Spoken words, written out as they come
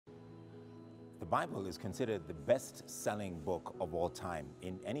The Bible is considered the best-selling book of all time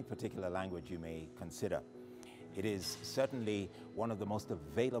in any particular language you may consider. It is certainly one of the most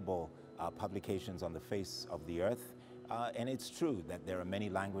available publications on the face of the earth, and it's true that there are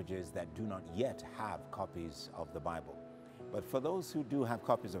many languages that do not yet have copies of the Bible. But for those who do have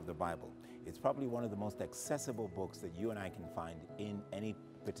copies of the Bible, it's probably one of the most accessible books that you and I can find in any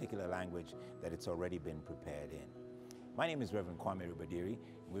particular language that it's already been prepared in. My name is Reverend Kwame Rubadiri.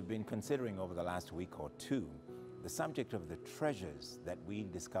 We've been considering over the last week or two the subject of the treasures that we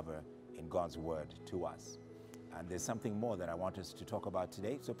discover in God's Word to us. And there's something more that I want us to talk about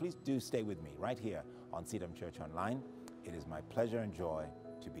today, so please do stay with me right here on CITAM Church Online. It is my pleasure and joy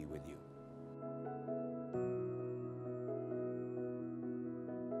to be with you.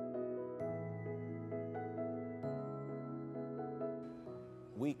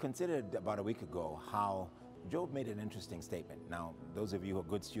 We considered about a week ago how Job made an interesting statement. Now, those of you who are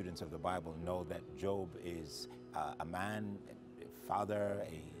good students of the Bible know that Job is a man, a father,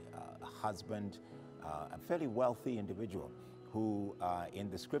 a husband, a fairly wealthy individual who in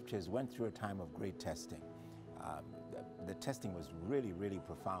the scriptures went through a time of great testing. The testing was really, really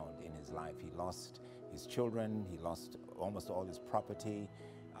profound in his life. He lost his children, he lost almost all his property.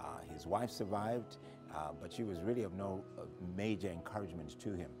 His wife survived, but she was really of no major encouragement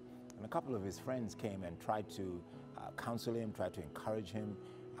to him. And a couple of his friends came and tried to counsel him, tried to encourage him,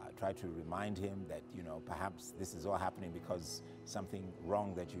 tried to remind him that, you know, perhaps this is all happening because something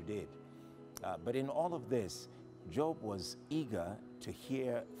wrong that you did. But in all of this, Job was eager to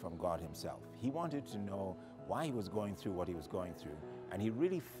hear from God himself. He wanted to know why he was going through what he was going through. And he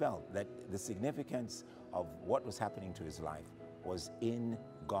really felt that the significance of what was happening to his life was in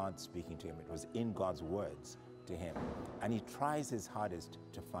God speaking to him. It was in God's words to him. And he tries his hardest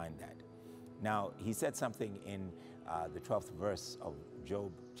to find that. Now, he said something in the 12th verse of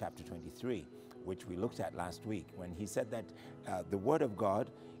Job chapter 23, which we looked at last week, when he said that the word of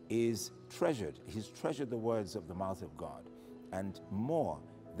God is treasured. He's treasured the words of the mouth of God, and more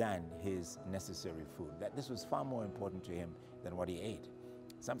than his necessary food. That this was far more important to him than what he ate.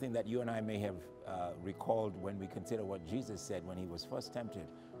 Something that you and I may have recalled when we consider what Jesus said when he was first tempted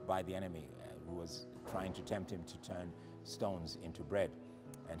by the enemy, who was trying to tempt him to turn stones into bread.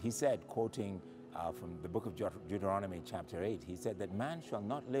 And he said, quoting from the book of Deuteronomy chapter 8, he said that man shall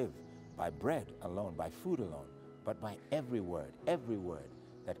not live by bread alone, by food alone, but by every word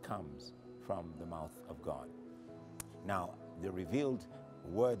that comes from the mouth of God. Now, the revealed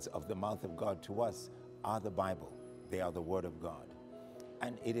words of the mouth of God to us are the Bible. They are the Word of God.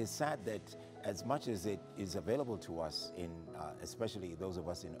 And it is sad that as much as it is available to us in, especially those of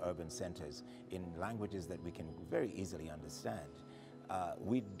us in urban centers, in languages that we can very easily understand,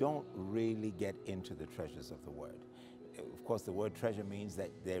 we don't really get into the treasures of the Word. Of course, the word treasure means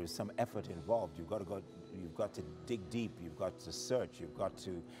that there is some effort involved. You've got to dig deep, you've got to search, you've got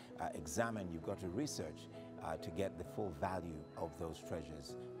to examine, you've got to research to get the full value of those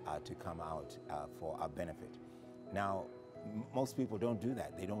treasures to come out for our benefit. Now, most people don't do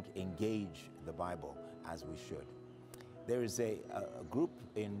that. They don't engage the Bible as we should. There is a group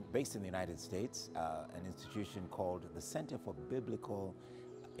based in the United States, an institution called the Center for Biblical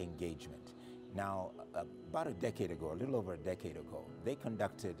Engagement. Now, about a decade ago, a little over a decade ago, they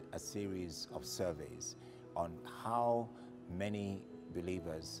conducted a series of surveys on how many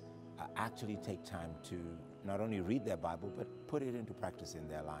believers actually take time to not only read their Bible, but put it into practice in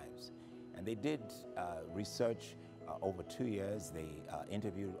their lives. And they did research over 2 years. They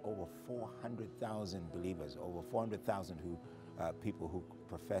interviewed over 400,000 believers, over 400,000 people who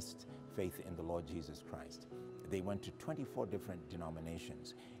professed faith in the Lord Jesus Christ. They went to 24 different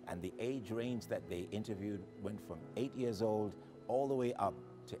denominations, and the age range that they interviewed went from 8 years old all the way up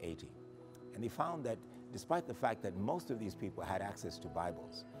to 80. And they found that despite the fact that most of these people had access to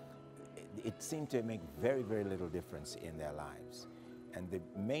Bibles, it seemed to make very, very little difference in their lives. And the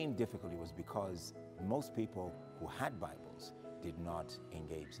main difficulty was because most people who had Bibles did not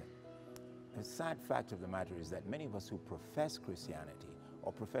engage them. The sad fact of the matter is that many of us who profess Christianity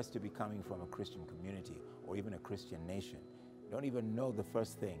or profess to be coming from a Christian community or even a Christian nation don't even know the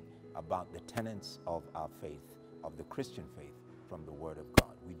first thing about the tenets of our faith, of the Christian faith, from the Word of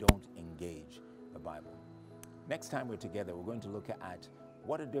God. We don't engage the Bible. Next time we're together, we're going to look at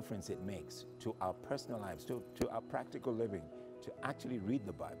what a difference it makes to our personal lives, to our practical living, to actually read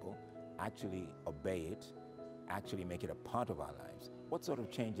the Bible, actually obey it, actually make it a part of our lives. What sort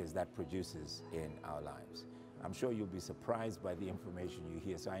of changes that produces in our lives? I'm sure you'll be surprised by the information you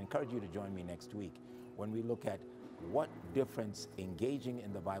hear. So I encourage you to join me next week when we look at what difference engaging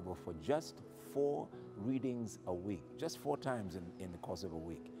in the Bible for just 4 readings a week, just 4 times in the course of a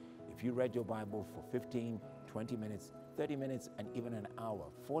week. If If you read your Bible for 15, 20 minutes, 30 minutes, and even an hour,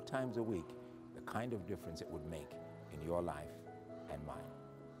 4 times a week, the kind of difference it would make in your life and mine.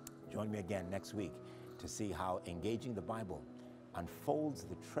 Join me again next week to see how engaging the Bible unfolds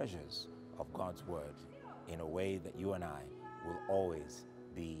the treasures of God's Word in a way that you and I will always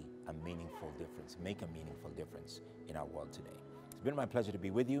be a meaningful difference, make a meaningful difference in our world today. It's been my pleasure to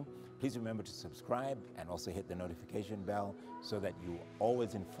be with you. Please remember to subscribe and also hit the notification bell so that you're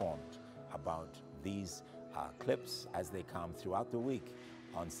always informed about these clips as they come throughout the week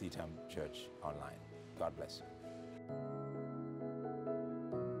on CITAM Church Online. God bless you.